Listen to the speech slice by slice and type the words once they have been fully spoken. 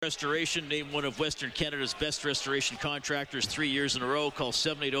Restoration, named one of Western Canada's best restoration contractors 3 years in a row. Call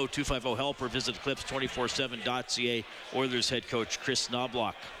 780-250-HELP or visit clips247.ca. Oilers head coach Kris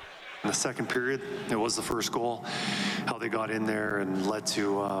Knoblauch. In the second period, it was the first goal. How they got in there and led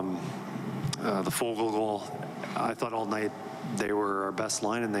to the Fogle goal. I thought all night they were our best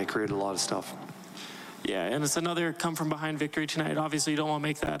line and they created a lot of stuff. Yeah, and it's another come-from-behind victory tonight. Obviously, you don't want to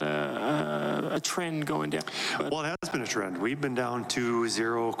make that a trend going down. But well, it has been a trend. We've been down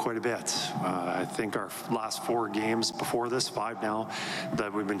 2-0 quite a bit. I think our last 4 games before this, 5 now,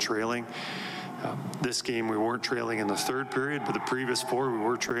 that we've been trailing. This game, we weren't trailing in the third period, but the previous 4, we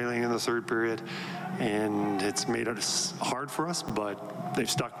were trailing in the third period. And it's made it hard for us, but they've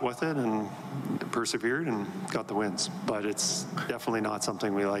stuck with it and persevered and got the wins. But it's definitely not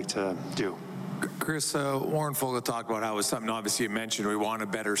something we like to do. Kris, Warren Fogle talked about how it was something obviously you mentioned we want a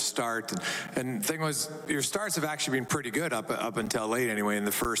better start, and the thing was your starts have actually been pretty good up until late anyway in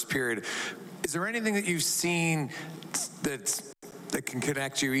the first period. Is there anything that you've seen that can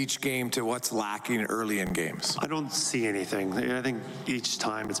connect you each game to what's lacking early in games? I don't see anything. I think each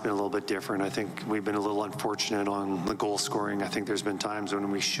time it's been a little bit different. I think we've been a little unfortunate on the goal scoring. I think there's been times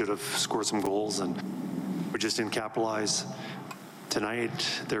when we should have scored some goals and we just didn't capitalize.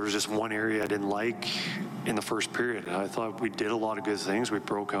 Tonight, there was just one area I didn't like in the first period. I thought we did a lot of good things. We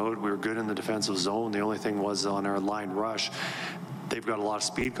broke out. We were good in the defensive zone. The only thing was on our line rush. They've got a lot of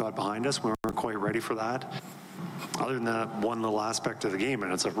speed, got behind us. We weren't quite ready for that. Other than that one little aspect of the game,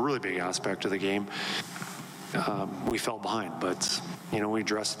 and it's a really big aspect of the game, we fell behind. But, you know, we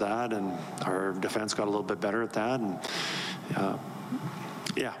addressed that, and our defense got a little bit better at that. And,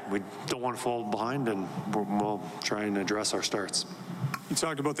 yeah, we don't want to fall behind, and we'll try and address our starts. You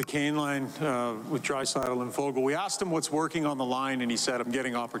talked about the Kane line with Draisaitl and Fogle. We asked him what's working on the line, and he said, I'm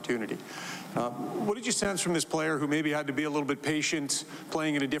getting opportunity. What did you sense from this player who maybe had to be a little bit patient,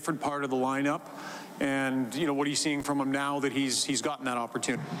 playing in a different part of the lineup? And, you know, what are you seeing from him now that he's gotten that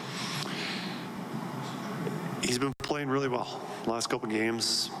opportunity? He's been playing really well. Last couple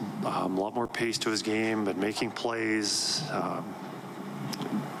games, a lot more pace to his game, but making plays,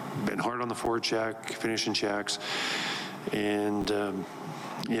 been hard on the forward check, finishing checks, and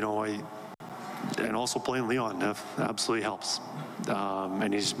you know, and also playing Leon absolutely helps.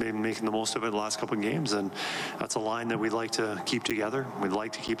 And he's been making the most of it the last couple of games, and that's a line that we'd like to keep together. We'd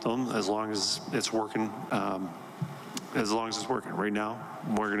like to keep them as long as it's working. As long as it's working. Right now,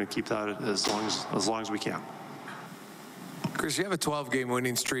 we're going to keep that as long as we can. Kris, you have a 12-game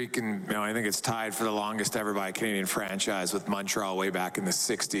winning streak, and you know, I think it's tied for the longest ever by a Canadian franchise with Montreal way back in the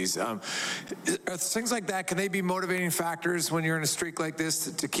 60s. Are things like that, can they be motivating factors when you're in a streak like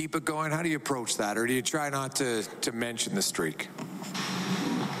this to keep it going? How do you approach that, or do you try not to mention the streak?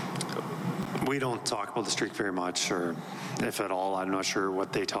 We don't talk about the streak very much, or if at all. I'm not sure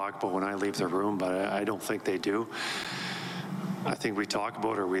what they talk about when I leave the room, but I don't think they do. I think we talk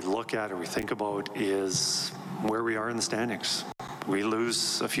about, or we look at, or we think about is where we are in the standings. We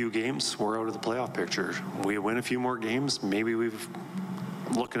lose a few games, we're out of the playoff picture. We win a few more games, maybe we're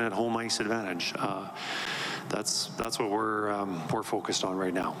looking at home ice advantage. That's what we're focused on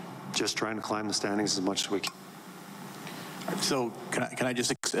right now. Just trying to climb the standings as much as we can. So can I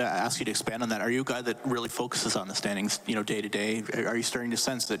just ask you to expand on that? Are you a guy that really focuses on the standings, you know, day to day? Are you starting to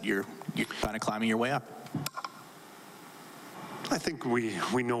sense that you're kind of climbing your way up? I think we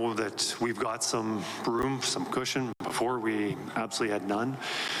know that we've got some room, some cushion. Before we absolutely had none.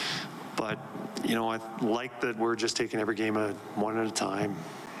 But, you know, I like that we're just taking every game one at a time.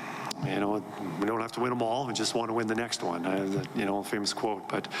 You know, we don't have to win them all. We just want to win the next one. You know, famous quote.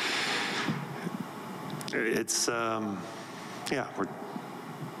 But it's, yeah,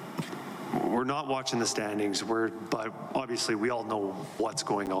 we're not watching the standings. But obviously we all know what's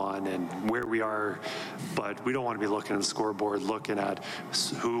going on and where we are. But we don't want to be looking at the scoreboard, looking at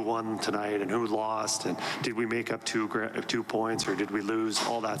who won tonight and who lost, and did we make up 2 points or did we lose?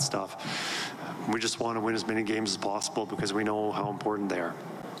 All that stuff. We just want to win as many games as possible because we know how important they are.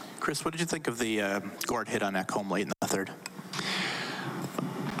 Kris, what did you think of the Gord hit on Ekholm late in the third?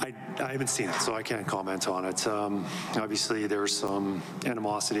 I haven't seen it, so I can't comment on it. Obviously, there's some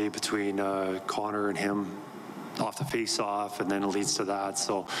animosity between Connor and him off the face-off, and then it leads to that.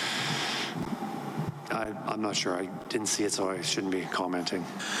 So I'm not sure. I didn't see it, so I shouldn't be commenting.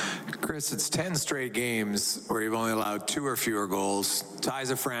 Kris, it's 10 straight games where you've only allowed 2 or fewer goals. Ties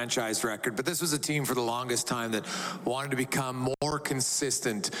a franchise record, but this was a team for the longest time that wanted to become more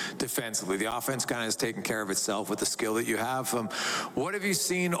consistent defensively. The offense kind of has taken care of itself with the skill that you have. What have you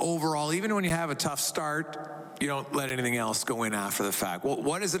seen overall? Even when you have a tough start, you don't let anything else go in after the fact.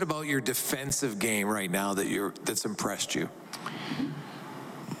 What is it about your defensive game right now that's impressed you?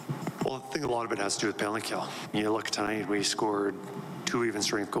 I think a lot of it has to do with penalty kill. You look tonight, we scored 2 even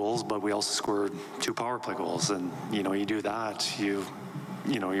strength goals, but we also scored 2 power play goals. And, you do that,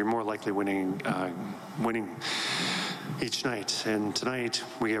 you're more likely winning each night. And tonight,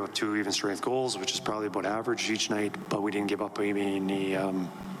 we gave up 2 even strength goals, which is probably about average each night, but we didn't give up any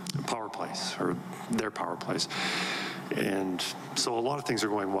power plays, or their power plays. And so a lot of things are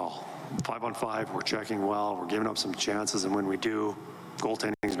going well. 5-on-5, we're checking well, we're giving up some chances, and when we do,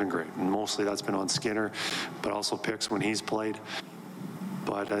 goaltending's been great. And mostly that's been on Skinner, but also Picks when he's played.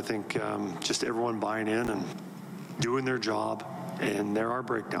 But I think just everyone buying in and doing their job. And there are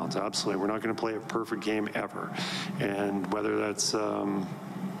breakdowns, absolutely. We're not going to play a perfect game ever. And whether that's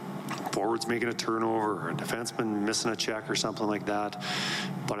forwards making a turnover or a defenseman missing a check or something like that,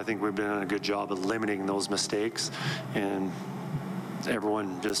 but I think we've done a good job of limiting those mistakes and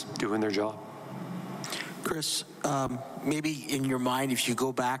everyone just doing their job. Kris, maybe in your mind, if you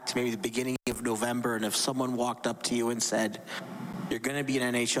go back to maybe the beginning of November, and if someone walked up to you and said, you're going to be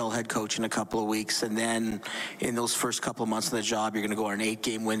an NHL head coach in a couple of weeks, and then in those first couple of months on the job, you're going to go on an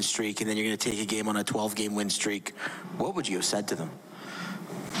 8-game win streak, and then you're going to take a game on a 12-game win streak, what would you have said to them?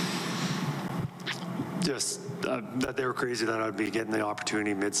 Just that they were crazy that I'd be getting the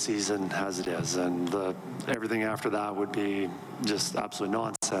opportunity mid-season as it is, and everything after that would be just absolute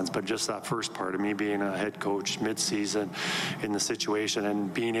nonsense. But just that first part of me being a head coach mid-season in the situation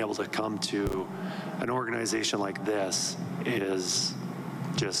and being able to come to an organization like this is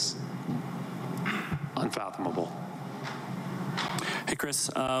just unfathomable. Hey, Kris,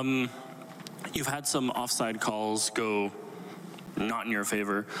 you've had some offside calls go not in your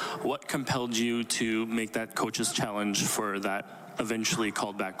favor. What compelled you to make that coach's challenge for that eventually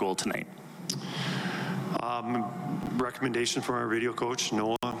called back goal tonight? Recommendation from our video coach,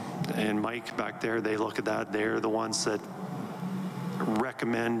 Noah and Mike back there. They look at that. They're the ones that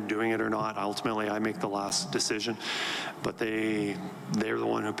recommend doing it or not. Ultimately, I make the last decision, but they're the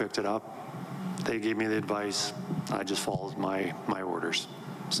one who picked it up. They gave me the advice. I just followed my orders.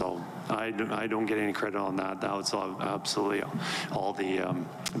 So I don't get any credit on that. That was absolutely all the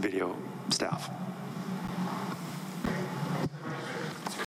video staff.